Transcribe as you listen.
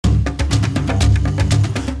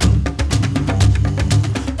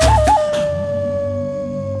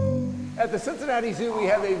At the Cincinnati Zoo, we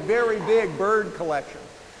have a very big bird collection.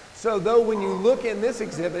 So though when you look in this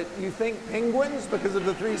exhibit, you think penguins because of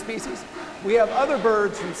the 3 species, we have other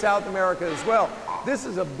birds from South America as well. This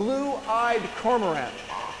is a blue-eyed cormorant.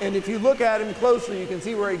 And if you look at him closely, you can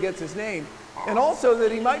see where he gets his name. And also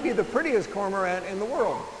that he might be the prettiest cormorant in the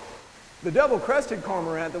world. The double-crested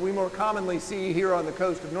cormorant that we more commonly see here on the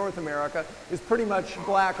coast of North America is pretty much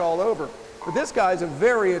black all over. But this guy's a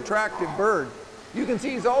very attractive bird. You can see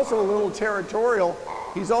he's also a little territorial.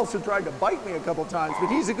 He's also tried to bite me a couple times, but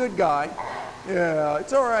he's a good guy. Yeah,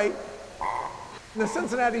 it's all right. The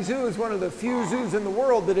Cincinnati Zoo is one of the few zoos in the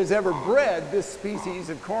world that has ever bred this species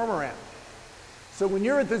of cormorant. So when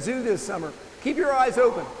you're at the zoo this summer, keep your eyes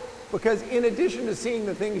open, because in addition to seeing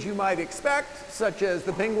the things you might expect, such as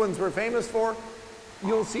the penguins we're famous for,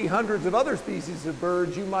 you'll see hundreds of other species of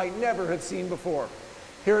birds you might never have seen before.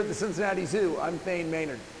 Here at the Cincinnati Zoo, I'm Thane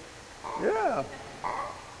Maynard. Yeah.